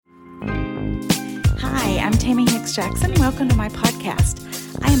Hi, I'm Tammy Hicks Jackson. Welcome to my podcast.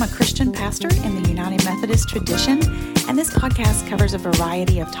 I am a Christian pastor in the United Methodist tradition, and this podcast covers a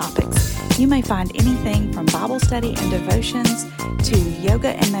variety of topics. You may find anything from Bible study and devotions to yoga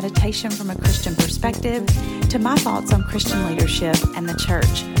and meditation from a Christian perspective to my thoughts on Christian leadership and the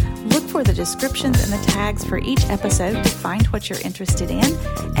church. Look for the descriptions and the tags for each episode to find what you're interested in,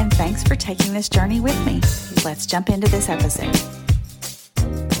 and thanks for taking this journey with me. Let's jump into this episode.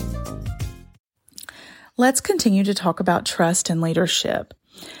 Let's continue to talk about trust and leadership.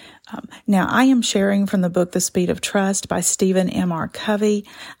 Now, I am sharing from the book, The Speed of Trust by Stephen M.R. Covey.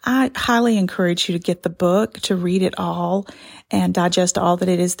 I highly encourage you to get the book, to read it all and digest all that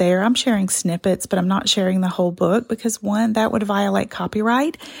it is there. I'm sharing snippets, but I'm not sharing the whole book because, one, that would violate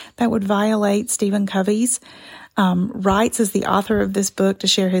copyright. That would violate Stephen Covey's rights as the author of this book to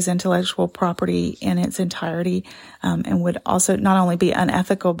share his intellectual property in its entirety, and would also not only be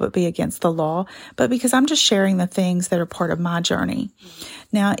unethical, but be against the law, but because I'm just sharing the things that are part of my journey.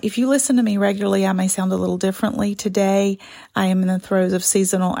 Now, if you listen to me regularly, I may sound a little differently. Today, I am in the throes of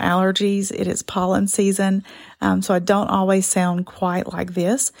seasonal allergies. It is pollen season, so I don't always sound quite like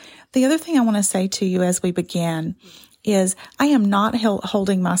this. The other thing I want to say to you as we begin is I am not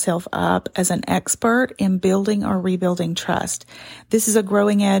holding myself up as an expert in building or rebuilding trust. This is a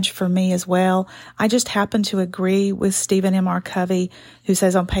growing edge for me as well. I just happen to agree with Stephen M.R. Covey, who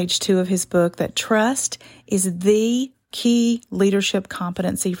says on page 2 of his book that trust is the key leadership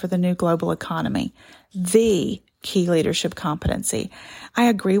competency for the new global economy. The key leadership competency. I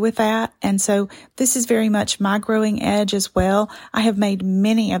agree with that. And so this is very much my growing edge as well. I have made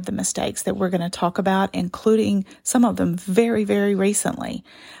many of the mistakes that we're going to talk about, including some of them very, very recently.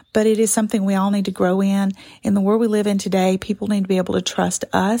 But it is something we all need to grow in. In the world we live in today, people need to be able to trust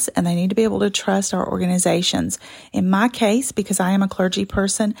us and they need to be able to trust our organizations. In my case, because I am a clergy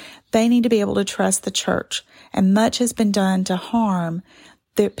person, they need to be able to trust the church. And much has been done to harm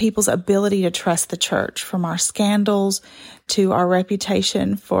people's ability to trust the church, from our scandals to our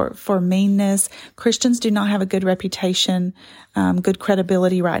reputation for meanness. Christians do not have a good reputation, good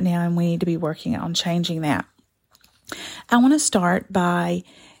credibility right now, and we need to be working on changing that. I want to start by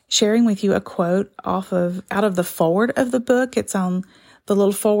sharing with you a quote out of the forward of the book. It's on the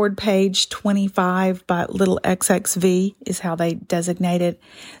little forward page 25 by little XXV is how they designate it.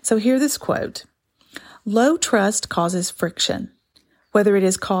 So hear this quote. Low trust causes friction, whether it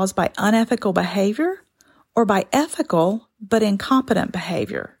is caused by unethical behavior or by ethical but incompetent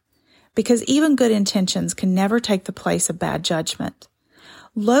behavior, because even good intentions can never take the place of bad judgment.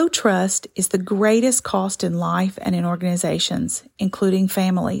 Low trust is the greatest cost in life and in organizations, including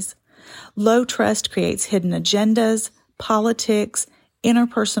families. Low trust creates hidden agendas, politics,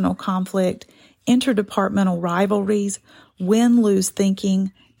 interpersonal conflict, interdepartmental rivalries, win-lose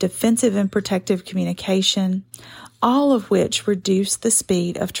thinking, defensive and protective communication, all of which reduce the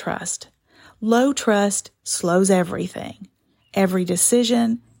speed of trust. Low trust slows everything, every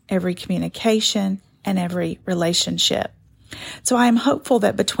decision, every communication, and every relationship. So I am hopeful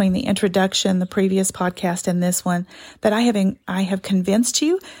that between the introduction, the previous podcast, and this one, that I have convinced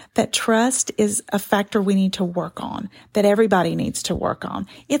you that trust is a factor we need to work on, that everybody needs to work on.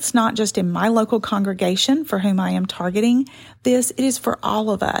 It's not just in my local congregation for whom I am targeting this, it is for all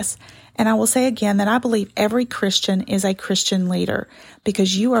of us. And I will say again that I believe every Christian is a Christian leader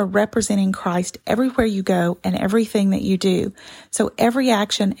because you are representing Christ everywhere you go and everything that you do. So every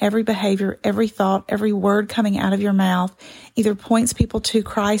action, every behavior, every thought, every word coming out of your mouth either points people to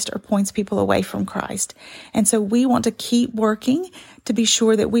Christ or points people away from Christ. And so we want to keep working to be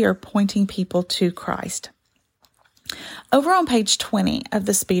sure that we are pointing people to Christ. Over on page 20 of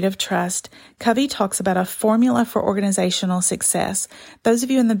The Speed of Trust, Covey talks about a formula for organizational success. Those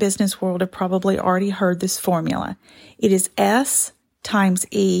of you in the business world have probably already heard this formula. It is S times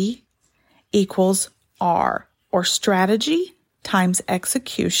E equals R, or strategy times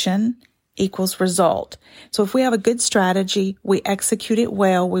execution equals result. So if we have a good strategy, we execute it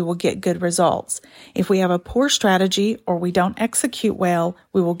well, we will get good results. If we have a poor strategy or we don't execute well,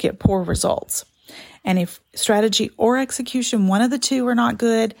 we will get poor results. And if strategy or execution, one of the two are not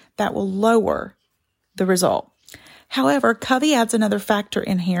good, that will lower the result. However, Covey adds another factor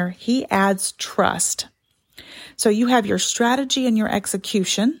in here. He adds trust. So you have your strategy and your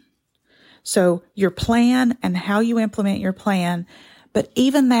execution. So your plan and how you implement your plan. But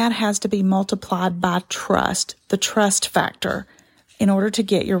even that has to be multiplied by trust, the trust factor, in order to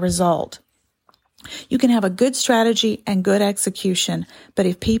get your result. You can have a good strategy and good execution, but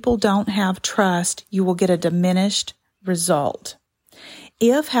if people don't have trust, you will get a diminished result.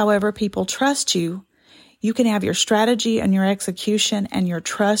 If, however, people trust you, You can have your strategy and your execution, and your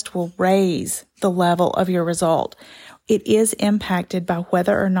trust will raise the level of your result. It is impacted by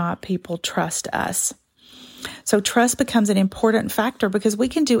whether or not people trust us. So trust becomes an important factor because we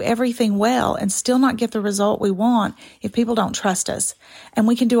can do everything well and still not get the result we want if people don't trust us. And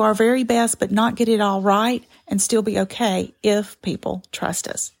we can do our very best but not get it all right and still be okay if people trust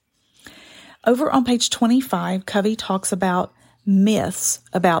us. Over on page 25, Covey talks about myths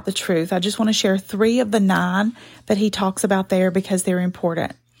about the truth. I just want to share 3 of the 9 that he talks about there because they're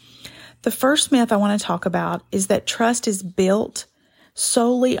important. The first myth I want to talk about is that trust is built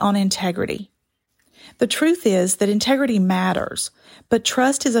solely on integrity. The truth is that integrity matters, but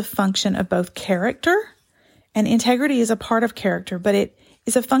trust is a function of both character, and integrity is a part of character, but it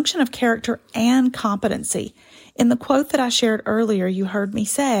is a function of character and competency. In the quote that I shared earlier, you heard me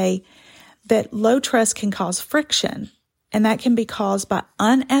say that low trust can cause friction, and that can be caused by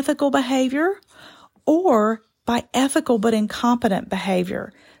unethical behavior or by ethical but incompetent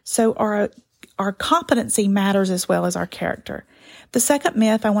behavior. So our competency matters as well as our character. The second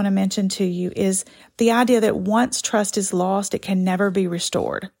myth I want to mention to you is the idea that once trust is lost, it can never be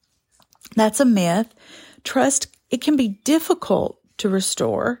restored. That's a myth. Trust, it can be difficult to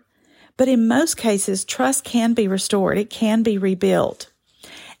restore, but in most cases, trust can be restored. It can be rebuilt.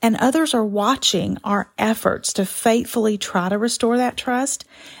 And others are watching our efforts to faithfully try to restore that trust.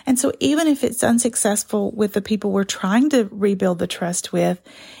 And so even if it's unsuccessful with the people we're trying to rebuild the trust with,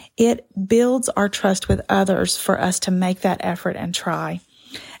 it builds our trust with others for us to make that effort and try.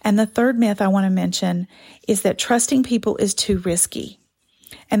 And the third myth I want to mention is that trusting people is too risky.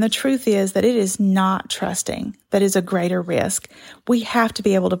 And the truth is that it is not trusting that is a greater risk. We have to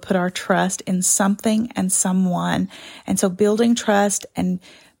be able to put our trust in something and someone. And so building trust and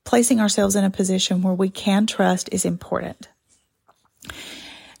placing ourselves in a position where we can trust is important.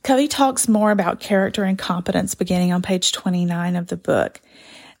 Covey talks more about character and competence beginning on page 29 of the book.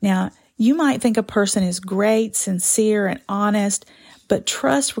 Now, you might think a person is great, sincere, and honest, but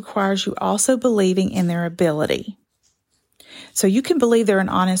trust requires you also believing in their ability. So you can believe they're an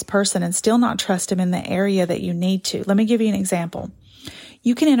honest person and still not trust them in the area that you need to. Let me give you an example.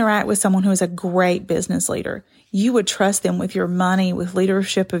 You can interact with someone who is a great business leader. You would trust them with your money, with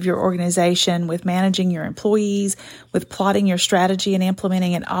leadership of your organization, with managing your employees, with plotting your strategy and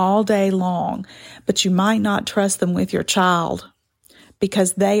implementing it all day long. But you might not trust them with your child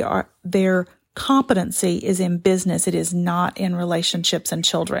because their competency is in business. It is not in relationships and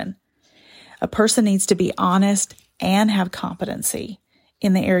children. A person needs to be honest and have competency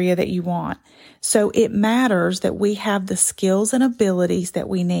in the area that you want. So it matters that we have the skills and abilities that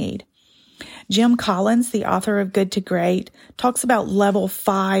we need. Jim Collins, the author of Good to Great, talks about level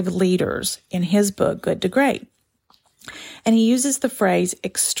 5 leaders in his book, Good to Great. And he uses the phrase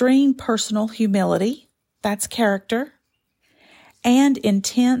extreme personal humility, that's character, and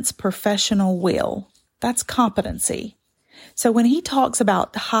intense professional will, that's competency. So when he talks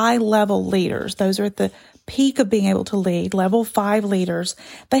about high-level leaders, those are at the peak of being able to lead, level 5 leaders,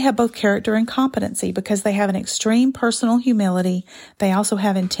 they have both character and competency because they have an extreme personal humility. They also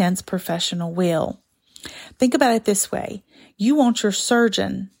have intense professional will. Think about it this way. You want your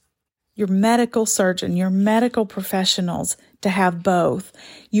surgeon, your medical surgeon, your medical professionals to have both.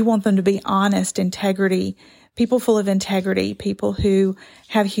 You want them to be honest, integrity, people full of integrity, people who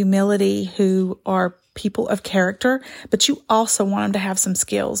have humility, who are people of character, but you also want them to have some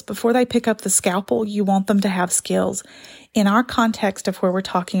skills. Before they pick up the scalpel, you want them to have skills. In our context of where we're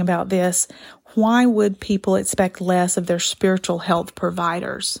talking about this, why would people expect less of their spiritual health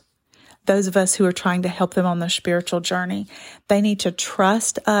providers? Those of us who are trying to help them on their spiritual journey, they need to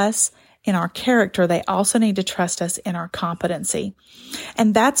trust us in our character. They also need to trust us in our competency.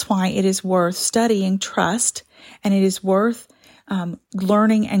 And that's why it is worth studying trust, and it is worth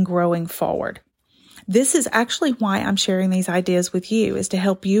learning and growing forward. This is actually why I'm sharing these ideas with you, is to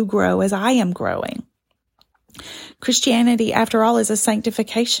help you grow as I am growing. Christianity, after all, is a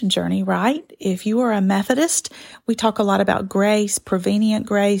sanctification journey, right? If you are a Methodist, we talk a lot about grace, prevenient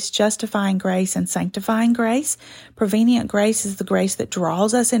grace, justifying grace, and sanctifying grace. Prevenient grace is the grace that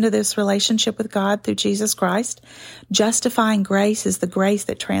draws us into this relationship with God through Jesus Christ. Justifying grace is the grace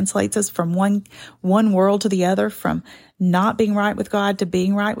that translates us from one world to the other, from not being right with God to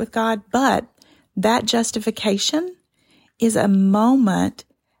being right with God. But that justification is a moment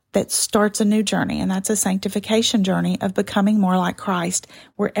that starts a new journey, and that's a sanctification journey of becoming more like Christ.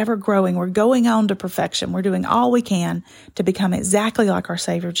 We're ever growing. We're going on to perfection. We're doing all we can to become exactly like our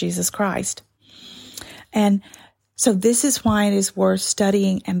Savior, Jesus Christ. And so this is why it is worth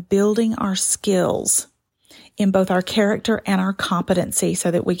studying and building our skills in both our character and our competency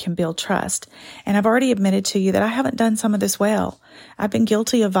so that we can build trust. And I've already admitted to you that I haven't done some of this well. I've been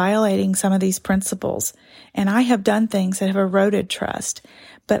guilty of violating some of these principles, and I have done things that have eroded trust.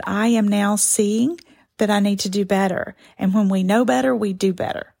 But I am now seeing that I need to do better. And when we know better, we do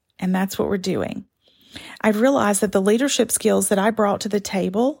better. And that's what we're doing. I've realized that the leadership skills that I brought to the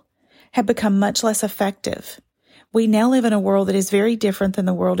table have become much less effective. We now live in a world that is very different than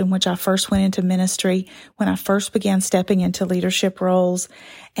the world in which I first went into ministry, when I first began stepping into leadership roles.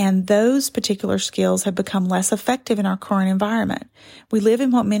 And those particular skills have become less effective in our current environment. We live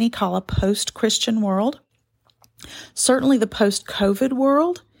in what many call a post-Christian world. Certainly the post-COVID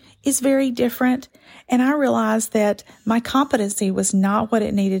world is very different. And I realized that my competency was not what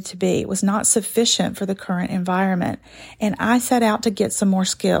it needed to be. It was not sufficient for the current environment. And I set out to get some more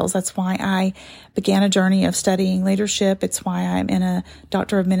skills. That's why I began a journey of studying leadership. It's why I'm in a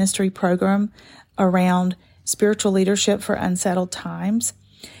Doctor of Ministry program around spiritual leadership for unsettled times.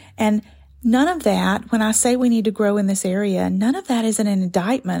 And none of that, when I say we need to grow in this area, none of that is an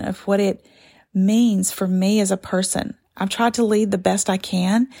indictment of what it means for me as a person. I've tried to lead the best I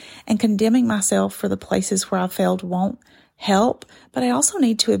can, and condemning myself for the places where I failed won't help, but I also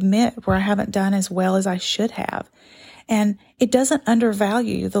need to admit where I haven't done as well as I should have. And it doesn't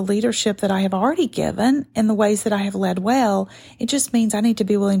undervalue the leadership that I have already given in the ways that I have led well. It just means I need to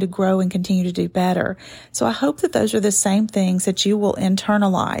be willing to grow and continue to do better. So I hope that those are the same things that you will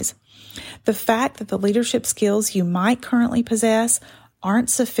internalize. The fact that the leadership skills you might currently possess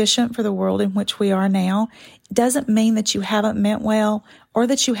aren't sufficient for the world in which we are now doesn't mean that you haven't meant well or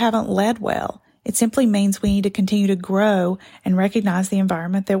that you haven't led well. It simply means we need to continue to grow and recognize the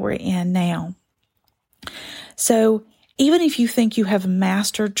environment that we're in now. So even if you think you have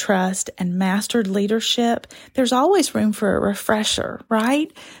mastered trust and mastered leadership, there's always room for a refresher,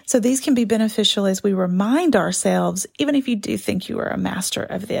 right? So these can be beneficial as we remind ourselves, even if you do think you are a master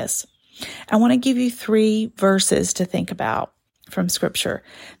of this. I want to give you 3 verses to think about from Scripture.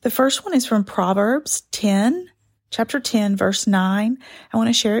 The first one is from Proverbs chapter 10, verse 9. I want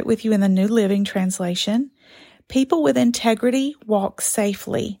to share it with you in the New Living Translation. People with integrity walk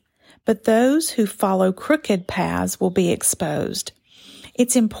safely, but those who follow crooked paths will be exposed.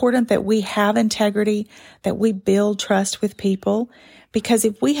 It's important that we have integrity, that we build trust with people, because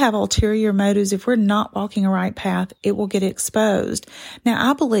if we have ulterior motives, if we're not walking a right path, it will get exposed. Now,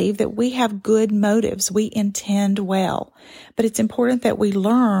 I believe that we have good motives. We intend well, but it's important that we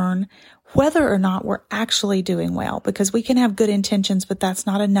learn whether or not we're actually doing well, because we can have good intentions, but that's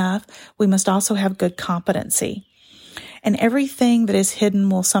not enough. We must also have good competency. And everything that is hidden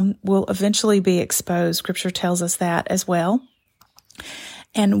will eventually be exposed. Scripture tells us that as well.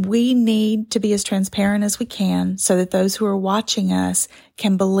 And we need to be as transparent as we can so that those who are watching us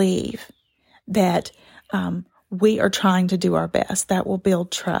can believe that we are trying to do our best. That will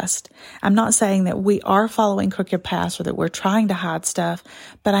build trust. I'm not saying that we are following crooked paths or that we're trying to hide stuff,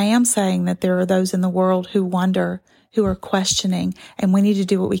 but I am saying that there are those in the world who wonder, who are questioning, and we need to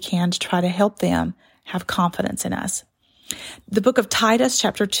do what we can to try to help them have confidence in us. The book of Titus,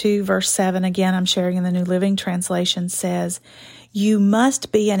 chapter 2, verse 7, again, I'm sharing in the New Living Translation, says, "You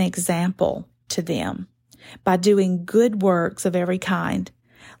must be an example to them by doing good works of every kind.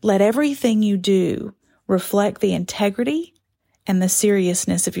 Let everything you do reflect the integrity and the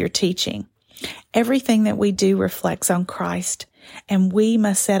seriousness of your teaching." Everything that we do reflects on Christ, and we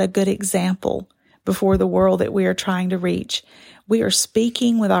must set a good example before the world that we are trying to reach. We are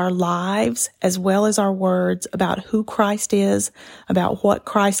speaking with our lives as well as our words about who Christ is, about what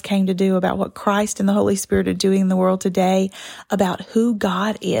Christ came to do, about what Christ and the Holy Spirit are doing in the world today, about who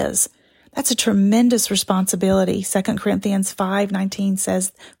God is. That's a tremendous responsibility. 2 Corinthians 5:19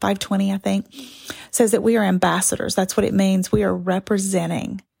 says, 5:20, I think, says that we are ambassadors. That's what it means. We are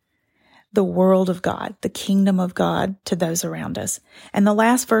representing the world of God, the kingdom of God to those around us. And the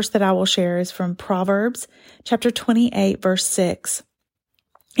last verse that I will share is from Proverbs chapter 28, verse 6.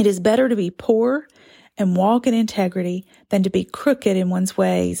 "It is better to be poor and walk in integrity than to be crooked in one's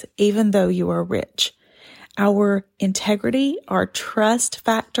ways, even though you are rich." Our integrity, our trust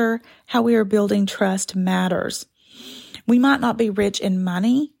factor, how we are building trust matters. We might not be rich in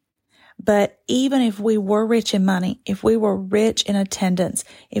money, but even if we were rich in money, if we were rich in attendance,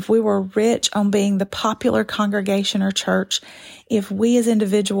 if we were rich on being the popular congregation or church, if we as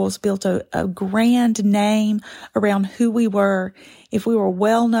individuals built a grand name around who we were, if we were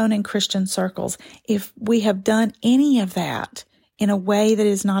well known in Christian circles, if we have done any of that in a way that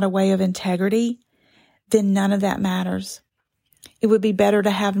is not a way of integrity, then none of that matters. It would be better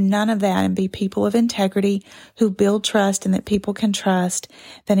to have none of that and be people of integrity who build trust and that people can trust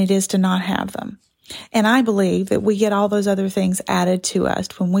than it is to not have them. And I believe that we get all those other things added to us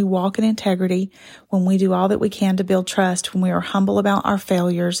when we walk in integrity, when we do all that we can to build trust, when we are humble about our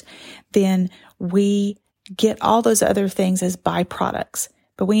failures, then we get all those other things as byproducts.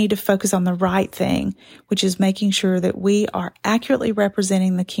 But we need to focus on the right thing, which is making sure that we are accurately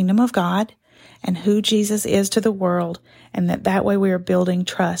representing the kingdom of God and who Jesus is to the world, and that way we are building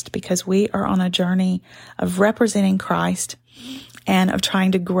trust because we are on a journey of representing Christ and of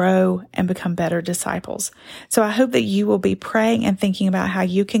trying to grow and become better disciples. So I hope that you will be praying and thinking about how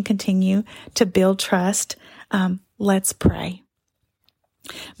you can continue to build trust. Let's pray.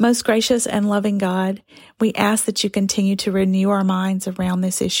 Most gracious and loving God, we ask that you continue to renew our minds around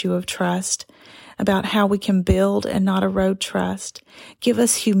this issue of trust, about how we can build and not erode trust. Give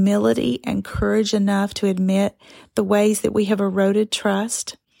us humility and courage enough to admit the ways that we have eroded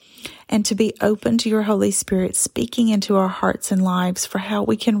trust, and to be open to your Holy Spirit speaking into our hearts and lives for how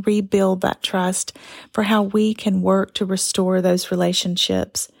we can rebuild that trust, for how we can work to restore those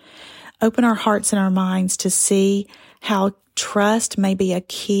relationships. Open our hearts and our minds to see how trust may be a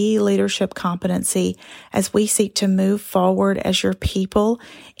key leadership competency as we seek to move forward as your people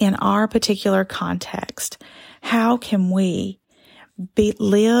in our particular context. How can we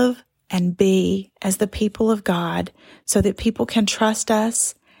live and be as the people of God so that people can trust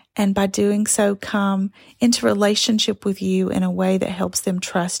us, and by doing so come into relationship with you in a way that helps them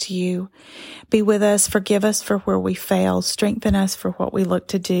trust you? Be with us, forgive us for where we fail, strengthen us for what we look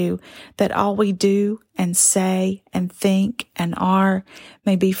to do, that all we do and say and think and are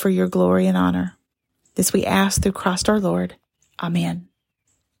may be for your glory and honor. This we ask through Christ our Lord. Amen.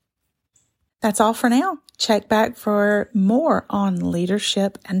 That's all for now. Check back for more on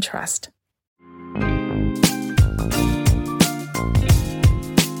leadership and trust.